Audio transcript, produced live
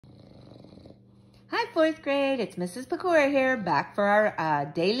Hi, fourth grade. It's Mrs. Pecora here, back for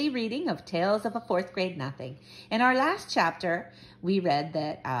our daily reading of Tales of a Fourth Grade Nothing. In our last chapter, we read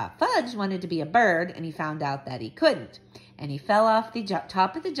that Fudge wanted to be a bird, and he found out that he couldn't. And he fell off the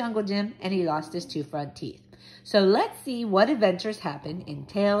top of the jungle gym, and he lost his 2 front teeth. So let's see what adventures happen in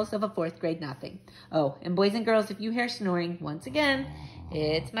Tales of a Fourth Grade Nothing. Oh, and boys and girls, if you hear snoring, once again,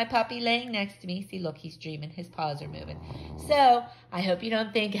 it's my puppy laying next to me. See, look, he's dreaming. His paws are moving. So I hope you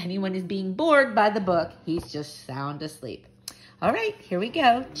don't think anyone is being bored by the book. He's just sound asleep. All right, here we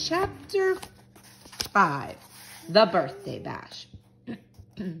go. Chapter 5, The Birthday Bash.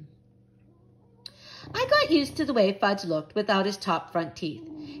 I got used to the way Fudge looked without his top front teeth.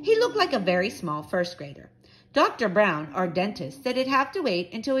 He looked like a very small first grader. Dr. Brown, our dentist, said he'd have to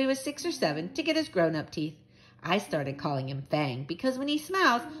wait until he was 6 or 7 to get his grown-up teeth. I started calling him Fang because when he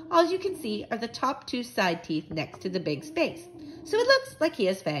smiles, all you can see are the top 2 side teeth next to the big space. So it looks like he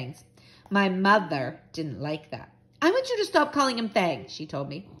has fangs. My mother didn't like that. I want you to stop calling him Fang, she told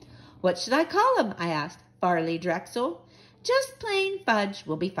me. What should I call him? I asked. Farley Drexel. Just plain Fudge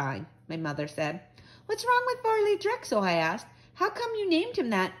will be fine, my mother said. What's wrong with Farley Drexel? I asked. How come you named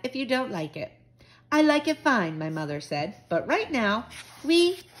him that if you don't like it? I like it fine, my mother said. But right now,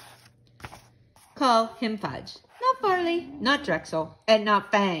 we call him Fudge. Not Farley, not Drexel, and not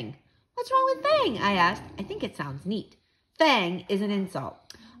Fang. What's wrong with Fang? I asked. I think it sounds neat. Fang is an insult.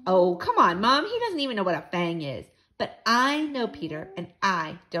 Oh, come on, Mom. He doesn't even know what a fang is. But I know Peter, and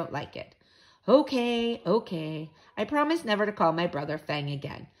I don't like it. Okay. I promise never to call my brother Fang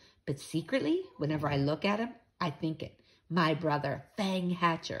again. But secretly, whenever I look at him, I think it. My brother, Fang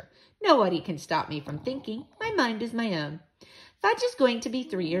Hatcher. Nobody can stop me from thinking. My mind is my own. Fudge is going to be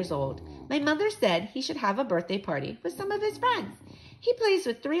 3 years old. My mother said he should have a birthday party with some of his friends. He plays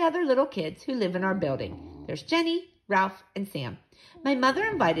with 3 other little kids who live in our building. There's Jenny, Ralph, and Sam. My mother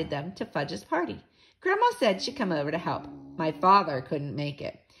invited them to Fudge's party. Grandma said she'd come over to help. My father couldn't make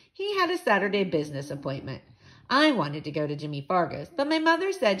it. He had a Saturday business appointment. I wanted to go to Jimmy Fargo's, but my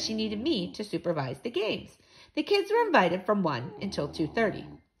mother said she needed me to supervise the games. The kids were invited from 1 until 2:30.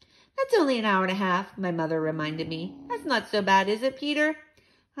 That's only an hour and a half, my mother reminded me. That's not so bad, is it, Peter?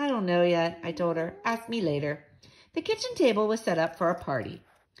 I don't know yet, I told her. Ask me later. The kitchen table was set up for a party.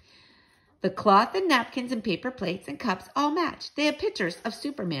 The cloth and napkins and paper plates and cups all matched. They had pictures of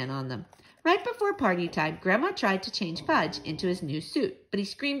Superman on them. Right before party time, Grandma tried to change Fudge into his new suit, but he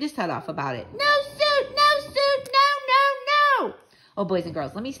screamed his head off about it. No suit, no! Oh, boys and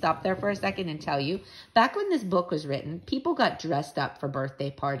girls, let me stop there for a second and tell you, back when this book was written, people got dressed up for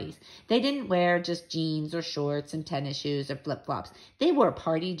birthday parties. They didn't wear just jeans or shorts and tennis shoes or flip-flops. They wore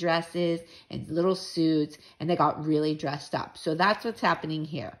party dresses and little suits, and they got really dressed up. So that's what's happening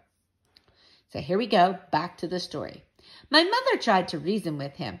here. So here we go, back to the story. My mother tried to reason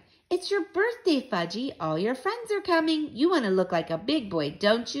with him. It's your birthday, Fudgy. All your friends are coming. You want to look like a big boy,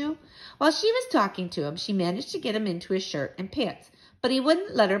 don't you? While she was talking to him, she managed to get him into his shirt and pants, but he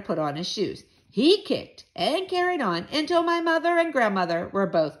wouldn't let her put on his shoes. He kicked and carried on until my mother and grandmother were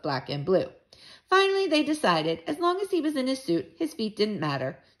both black and blue. Finally, they decided as long as he was in his suit, his feet didn't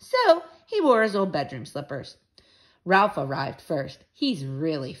matter. So he wore his old bedroom slippers. Ralph arrived first. He's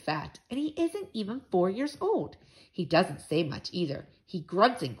really fat, and he isn't even 4 years old. He doesn't say much either. He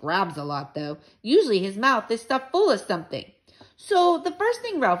grunts and grabs a lot, though. Usually his mouth is stuffed full of something. So the first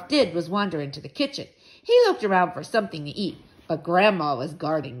thing Ralph did was wander into the kitchen. He looked around for something to eat, but Grandma was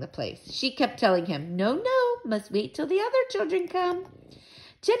guarding the place. She kept telling him, no, must wait till the other children come.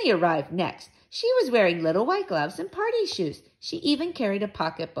 Jenny arrived next. She was wearing little white gloves and party shoes. She even carried a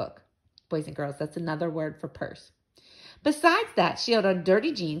pocketbook. Boys and girls, that's another word for purse. Besides that, she had on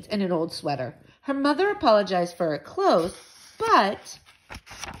dirty jeans and an old sweater. Her mother apologized for her clothes, but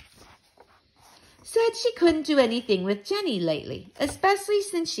said she couldn't do anything with Jenny lately, especially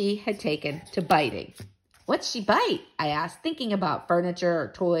since she had taken to biting. What's she bite? I asked, thinking about furniture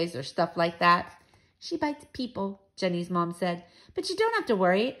or toys or stuff like that. She bites people, Jenny's mom said, but you don't have to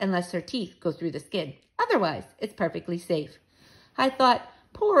worry unless her teeth go through the skin. Otherwise, it's perfectly safe. I thought,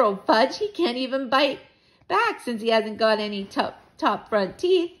 poor old Fudge, he can't even bite back since he hasn't got any top front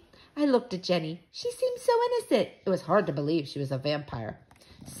teeth. I looked at Jenny. She seemed so innocent. It was hard to believe she was a vampire.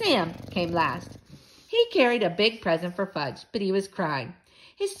 Sam came last. He carried a big present for Fudge, but he was crying.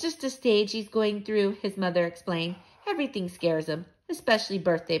 It's just a stage he's going through, his mother explained. Everything scares him, especially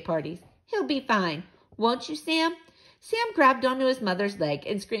birthday parties. He'll be fine. Won't you, Sam? Sam grabbed onto his mother's leg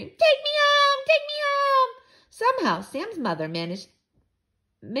and screamed, Take me home! Take me home! Somehow,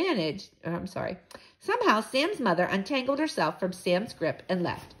 Sam's mother untangled herself from Sam's grip and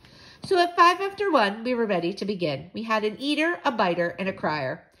left. So at 1:05, we were ready to begin. We had an eater, a biter, and a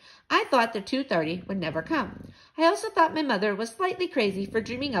crier. I thought the 2:30 would never come. I also thought my mother was slightly crazy for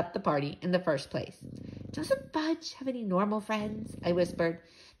dreaming up the party in the first place. "Doesn't Fudge have any normal friends?" I whispered.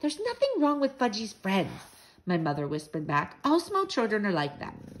 "There's nothing wrong with Fudgy's friends," my mother whispered back. "All small children are like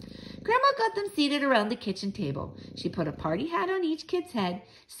that." Grandma got them seated around the kitchen table. She put a party hat on each kid's head.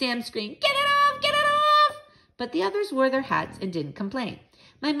 Sam screamed, "Get it off! Get it off!" But the others wore their hats and didn't complain.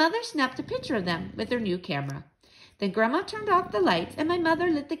 My mother snapped a picture of them with her new camera. Then Grandma turned off the lights and my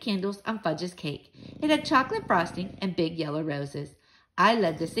mother lit the candles on Fudge's cake. It had chocolate frosting and big yellow roses. I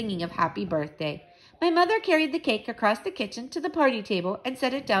led the singing of Happy Birthday. My mother carried the cake across the kitchen to the party table and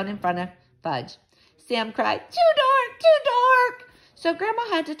set it down in front of Fudge. Sam cried, "Too dark, too dark!" So Grandma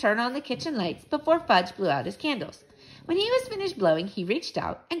had to turn on the kitchen lights before Fudge blew out his candles. When he was finished blowing, he reached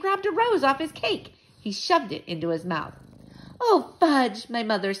out and grabbed a rose off his cake. He shoved it into his mouth. "Oh, Fudge," my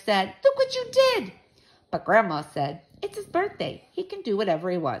mother said, "look what you did." But Grandma said, "It's his birthday. He can do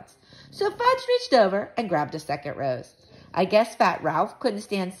whatever he wants." So Fudge reached over and grabbed a second rose. I guess Fat Ralph couldn't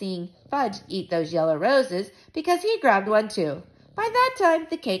stand seeing Fudge eat those yellow roses because he grabbed one too. By that time,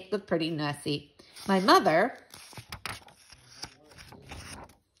 the cake looked pretty messy. My mother...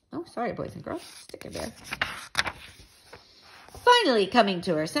 Oh, sorry, boys and girls. Stick it there. Finally coming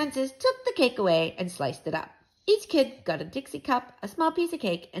to her senses, took the cake away and sliced it up. Each kid got a Dixie cup, a small piece of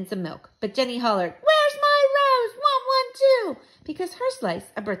cake, and some milk. But Jenny hollered, "Where's my rose? Want one too?" Because her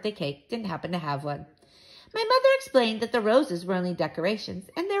slice of birthday cake didn't happen to have one. My mother explained that the roses were only decorations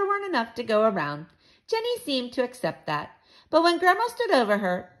and there weren't enough to go around. Jenny seemed to accept that. But when Grandma stood over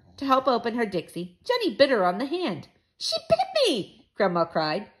her to help open her Dixie, Jenny bit her on the hand. "She bit me!" Grandma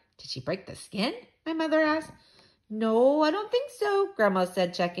cried. "Did she break the skin?" my mother asked. "No, I don't think so," Grandma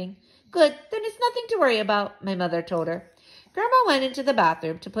said, checking. "Good, then it's nothing to worry about," my mother told her. Grandma went into the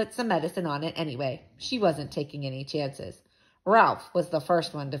bathroom to put some medicine on it anyway. She wasn't taking any chances. Ralph was the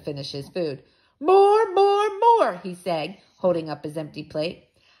first one to finish his food. "More, more, more," he sang, holding up his empty plate.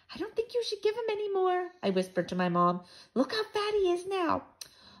 "I don't think you should give him any more," I whispered to my mom. "Look how fat he is now."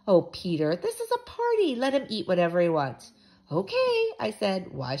 "Oh, Peter, this is a party. Let him eat whatever he wants." "Okay," I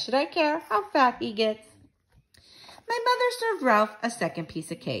said. "Why should I care how fat he gets?" My mother served Ralph a second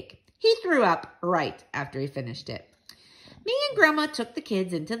piece of cake. He threw up right after he finished it. Me and Grandma took the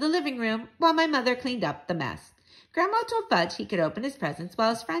kids into the living room while my mother cleaned up the mess. Grandma told Fudge he could open his presents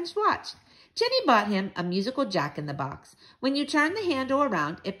while his friends watched. Jenny bought him a musical jack-in-the-box. When you turn the handle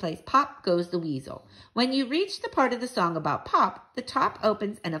around, it plays Pop Goes the Weasel. When you reach the part of the song about Pop, the top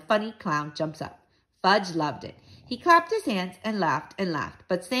opens and a funny clown jumps up. Fudge loved it. He clapped his hands and laughed,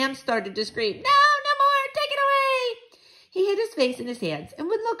 but Sam started to scream, "No, no more, take it away!" He hid his face in his hands and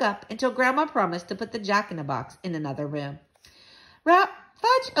would look up until Grandma promised to put the jack-in-the-box in another room.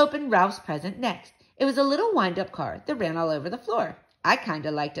 Fudge opened Ralph's present next. It was a little wind-up card that ran all over the floor. I kind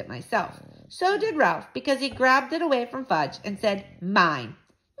of liked it myself. So did Ralph, because he grabbed it away from Fudge and said, "Mine."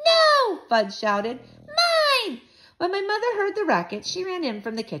 "No!" Fudge shouted. "Mine!" When my mother heard the racket, she ran in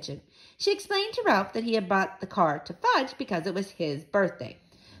from the kitchen. She explained to Ralph that he had bought the card to Fudge because it was his birthday.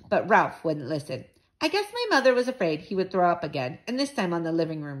 But Ralph wouldn't listen. I guess my mother was afraid he would throw up again, and this time on the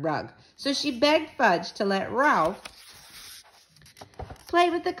living room rug. So she begged Fudge to let Ralph play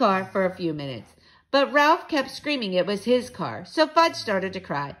with the car for a few minutes. But Ralph kept screaming it was his car, so Fudge started to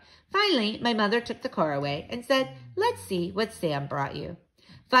cry. Finally, my mother took the car away and said, "Let's see what Sam brought you."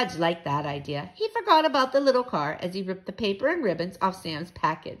 Fudge liked that idea. He forgot about the little car as he ripped the paper and ribbons off Sam's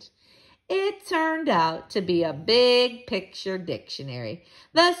package. It turned out to be a big picture dictionary,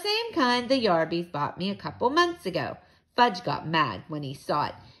 the same kind the Yarbies bought me a couple months ago. Fudge got mad when he saw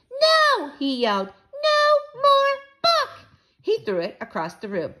it. "No!" he yelled. "No more book!" He threw it across the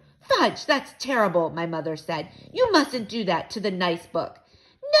room. "Fudge, that's terrible," my mother said. "You mustn't do that to the nice book."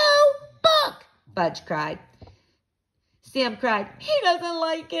 "No book!" Fudge cried. Sam cried, "He doesn't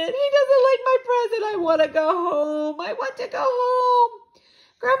like it. He doesn't like my present. I want to go home. I want to go home."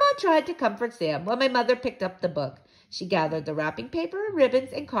 Grandma tried to comfort Sam while my mother picked up the book. She gathered the wrapping paper and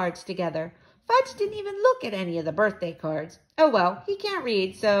ribbons and cards together. Fudge didn't even look at any of the birthday cards. Oh well, he can't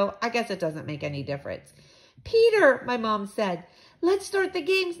read, so I guess it doesn't make any difference. "Peter," my mom said, "let's start the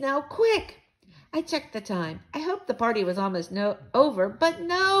games now, quick." I checked the time. I hoped the party was almost over, but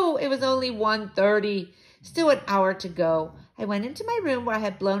no, it was only 1:30. Still an hour to go. I went into my room where I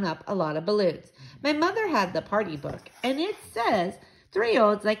had blown up a lot of balloons. My mother had the party book, and it says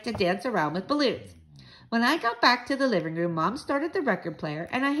 3-year-olds like to dance around with balloons. When I got back to the living room, Mom started the record player,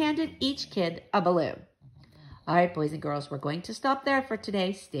 and I handed each kid a balloon. All right, boys and girls, we're going to stop there for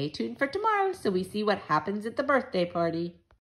today. Stay tuned for tomorrow so we see what happens at the birthday party.